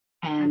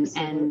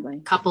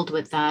 And coupled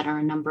with that are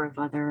a number of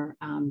other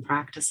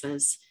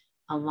practices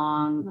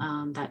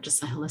along that,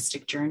 just a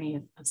holistic journey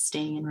of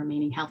staying and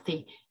remaining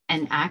healthy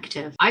and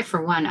active. I,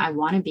 for one, I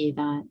want to be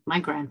that.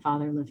 My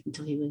grandfather lived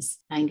until he was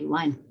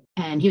 91,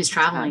 and he was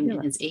traveling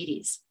in his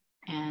 80s.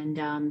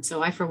 And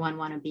so I, for one,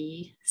 want to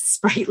be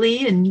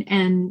sprightly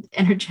and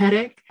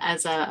energetic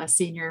as a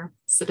senior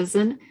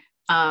citizen,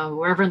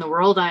 wherever in the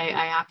world I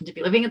happen to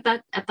be living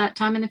at that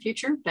time in the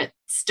future. But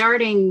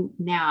starting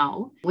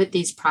now with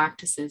these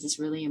practices is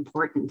really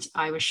important.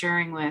 I was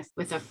sharing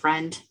with a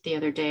friend the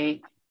other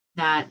day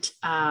that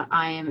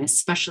I am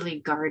especially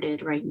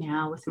guarded right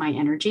now with my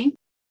energy.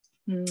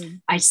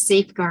 I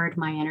safeguard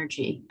my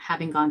energy,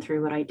 having gone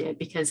through what I did,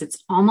 because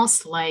it's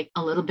almost like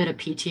a little bit of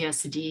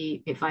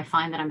PTSD if I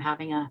find that I'm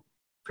having a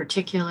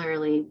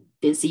particularly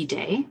busy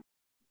day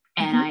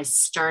and I'm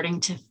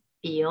starting to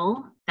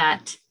feel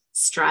that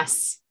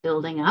stress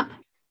building up.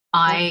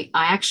 I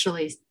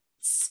actually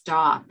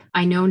stop.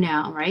 I know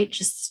now, right?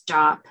 Just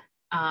stop.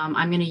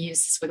 I'm going to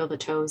use the swiggle the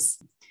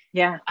toes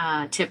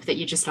tip that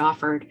you just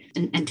offered,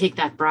 and take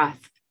that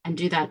breath and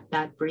do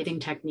that breathing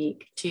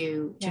technique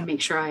to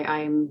make sure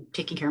I'm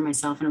taking care of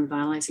myself and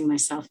revitalizing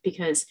myself,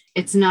 because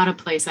it's not a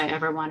place I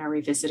ever want to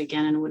revisit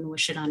again, and wouldn't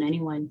wish it on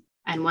anyone.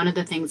 And one of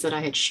the things that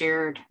I had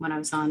shared when I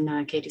was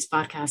on Katie's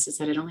podcast is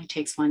that it only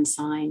takes one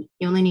sign.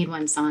 You only need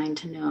one sign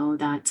to know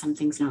that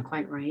something's not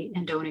quite right,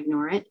 and don't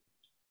ignore it.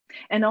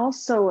 And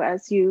also,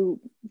 as you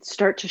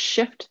start to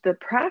shift the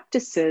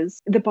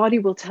practices, the body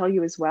will tell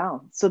you as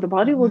well. So the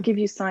body will give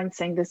you signs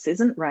saying this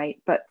isn't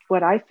right. But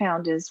what I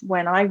found is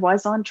when I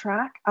was on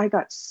track, I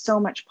got so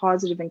much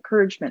positive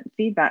encouragement,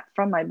 feedback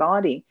from my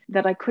body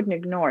that I couldn't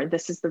ignore.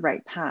 This is the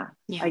right path.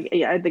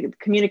 The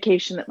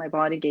communication that my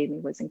body gave me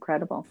was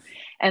incredible.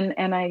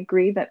 And I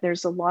agree that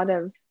there's a lot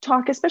of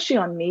talk, especially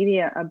on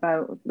media,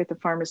 about with the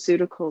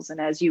pharmaceuticals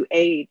and as you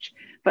age.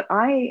 But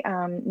I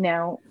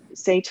now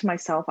say to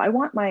myself, I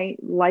want my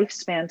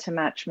lifespan to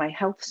match my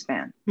health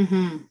span,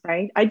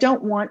 right? I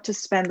don't want to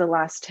spend the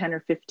last 10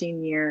 or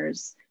 15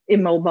 years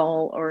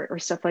immobile or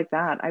stuff like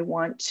that. I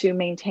want to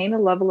maintain a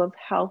level of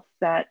health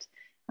that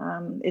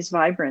is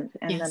vibrant,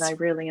 and that I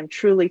really am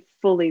truly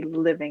fully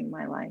living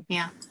my life.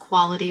 Yeah.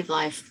 Quality of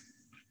life.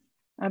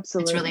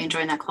 Absolutely. It's really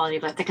enjoying that quality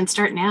of life. They can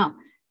start now.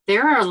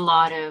 There are a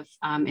lot of,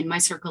 in my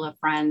circle of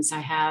friends,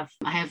 I have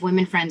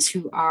women friends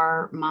who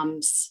are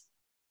moms,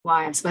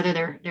 wives, whether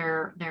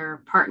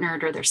they're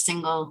partnered or they're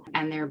single,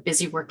 and they're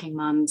busy working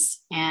moms.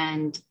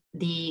 And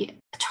the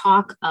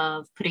talk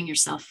of putting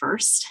yourself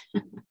first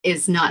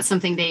is not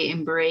something they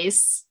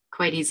embrace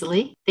quite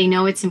easily. They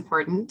know it's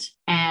important,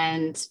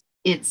 and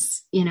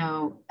it's,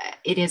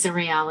 it is a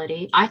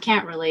reality. I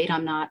can't relate.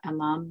 I'm not a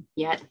mom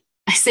yet.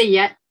 I say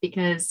yet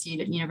because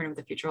you never know what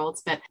the future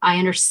holds, but I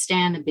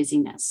understand the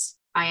busyness.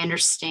 I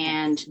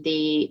understand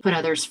the put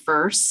others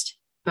first.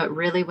 But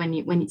really,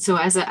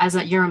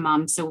 you're a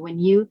mom. So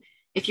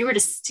if you were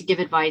to give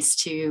advice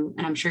to,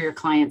 and I'm sure your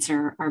clients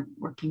are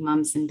working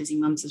moms and busy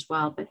moms as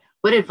well, but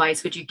what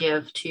advice would you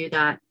give to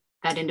that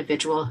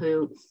individual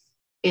who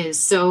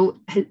is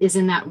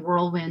in that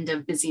whirlwind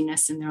of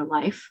busyness in their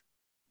life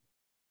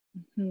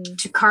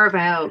to carve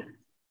out,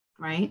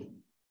 right?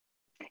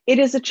 It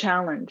is a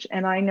challenge.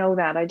 And I know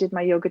that. I did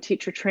my yoga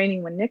teacher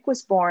training when Nick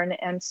was born.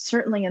 And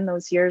certainly in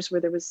those years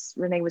where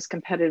Renee was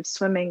competitive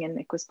swimming and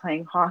Nick was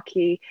playing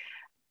hockey,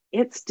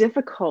 it's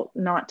difficult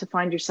not to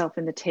find yourself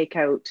in the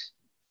takeout,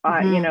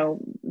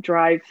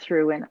 drive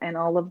through and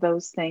all of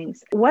those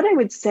things. What I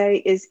would say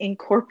is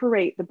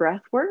incorporate the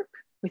breath work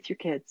with your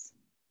kids,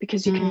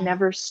 because you can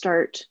never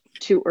start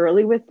too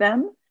early with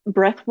them.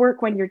 Breath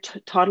work when your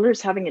toddler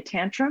is having a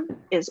tantrum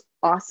is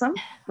awesome,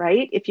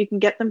 right? If you can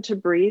get them to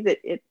breathe,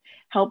 it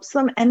helps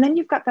them. And then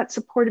you've got that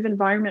supportive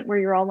environment where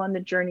you're all on the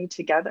journey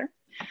together.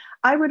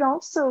 I would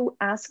also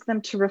ask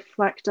them to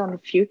reflect on the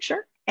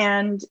future,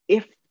 and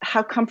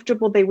how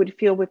comfortable they would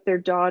feel with their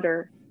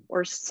daughter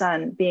or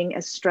son being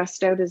as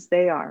stressed out as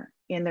they are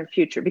in their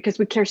future, because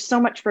we care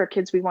so much for our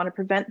kids. We want to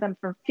prevent them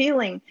from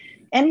feeling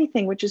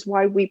anything, which is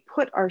why we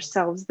put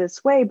ourselves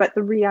this way. But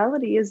the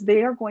reality is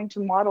they are going to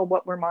model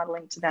what we're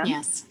modeling to them.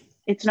 Yes.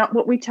 It's not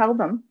what we tell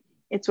them.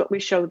 It's what we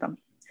show them.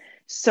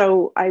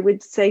 So I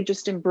would say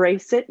just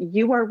embrace it.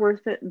 You are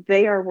worth it.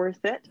 They are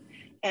worth it.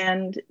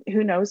 And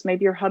who knows,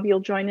 maybe your hubby will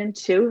join in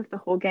too if the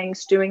whole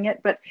gang's doing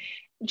it. But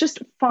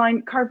just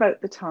carve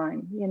out the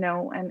time,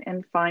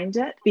 and find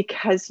it,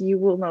 because you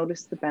will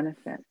notice the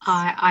benefits.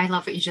 I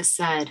love what you just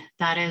said.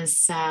 That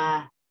is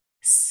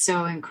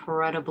so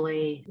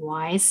incredibly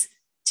wise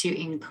to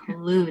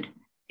include,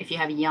 if you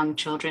have young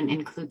children,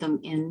 include them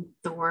in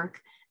the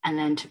work, and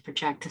then to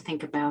project, to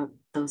think about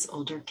those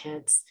older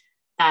kids.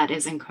 That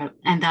is incredible.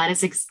 And that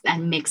is,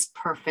 and makes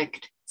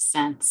perfect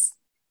sense.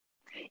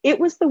 It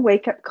was the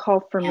wake-up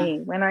call for me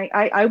when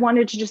I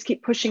wanted to just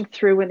keep pushing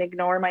through and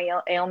ignore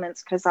my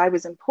ailments because I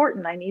was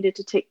important. I needed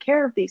to take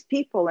care of these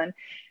people.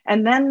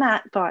 And then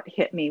that thought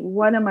hit me.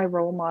 What am I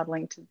role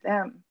modeling to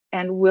them?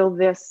 And will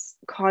this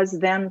cause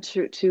them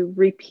to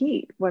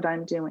repeat what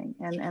I'm doing?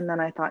 And then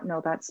I thought,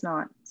 no, that's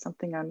not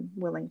something I'm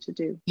willing to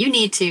do. You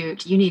need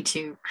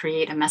to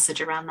create a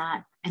message around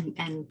that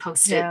and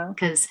post it,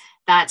 because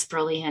that's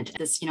brilliant.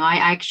 I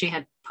actually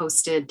had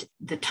posted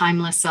the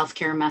timeless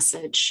self-care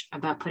message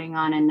about putting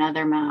on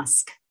another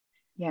mask.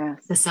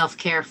 Yes. The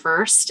self-care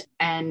first.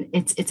 And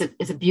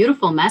it's a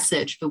beautiful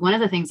message. But one of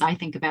the things I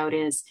think about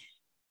is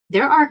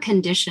there are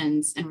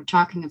conditions, and we're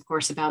talking, of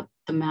course, about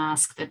the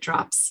mask that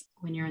drops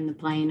when you're in the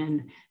plane.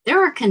 And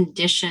there are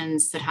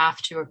conditions that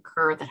have to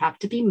occur, that have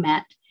to be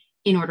met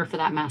in order for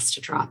that mask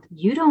to drop.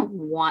 You don't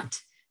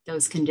want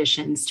those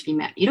conditions to be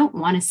met. You don't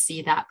want to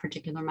see that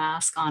particular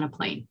mask on a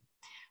plane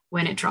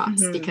when it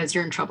drops, because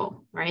you're in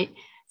trouble, right?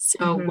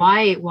 So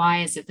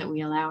why is it that we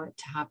allow it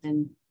to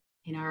happen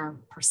in our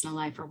personal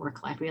life or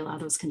work life? We allow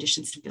those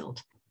conditions to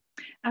build.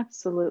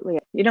 Absolutely.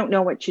 You don't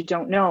know what you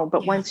don't know,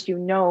 but once you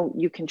know,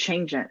 you can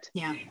change it.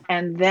 Yeah.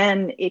 And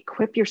then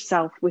equip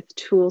yourself with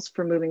tools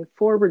for moving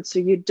forward so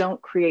you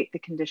don't create the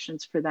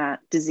conditions for that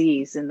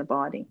disease in the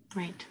body.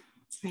 Right.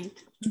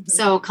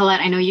 So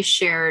Colette, I know you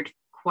shared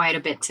quite a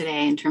bit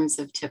today in terms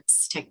of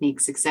tips,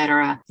 techniques,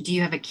 etc. Do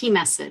you have a key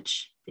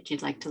message that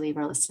you'd like to leave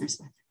our listeners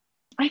with?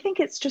 I think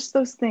it's just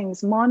those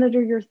things.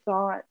 Monitor your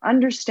thought,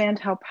 understand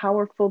how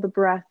powerful the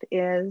breath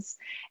is,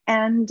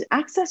 and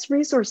access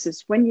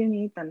resources when you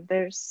need them.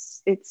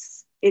 It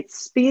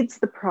speeds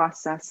the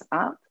process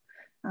up,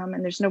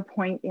 and there's no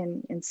point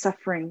in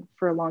suffering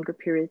for a longer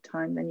period of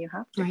time than you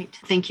have to. Right.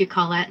 Thank you,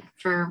 Colette,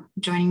 for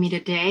joining me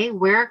today.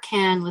 Where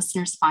can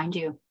listeners find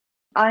you?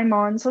 I'm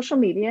on social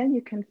media.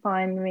 You can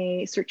find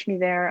me, search me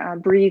there,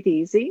 Breathe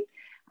Easy.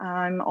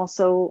 I'm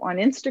also on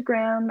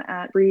Instagram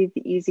at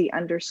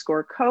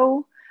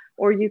breatheeasy_co,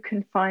 or you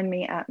can find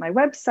me at my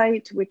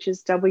website, which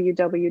is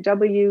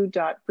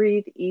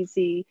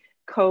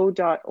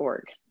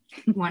www.breatheeasyco.org.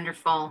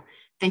 Wonderful.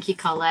 Thank you,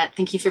 Colette.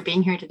 Thank you for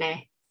being here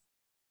today.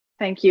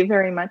 Thank you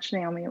very much,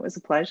 Naomi. It was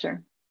a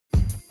pleasure.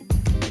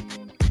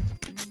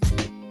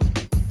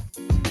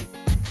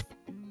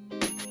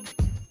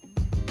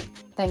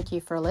 Thank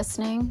you for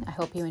listening. I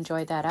hope you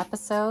enjoyed that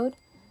episode.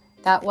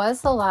 That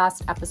was the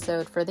last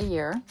episode for the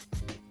year.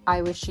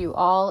 I wish you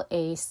all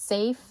a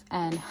safe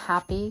and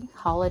happy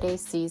holiday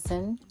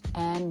season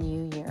and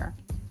new year.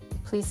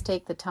 Please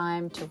take the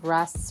time to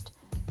rest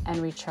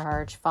and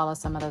recharge. Follow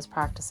some of those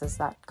practices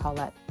that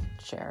Colette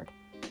shared.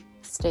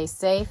 Stay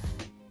safe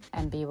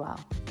and be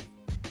well.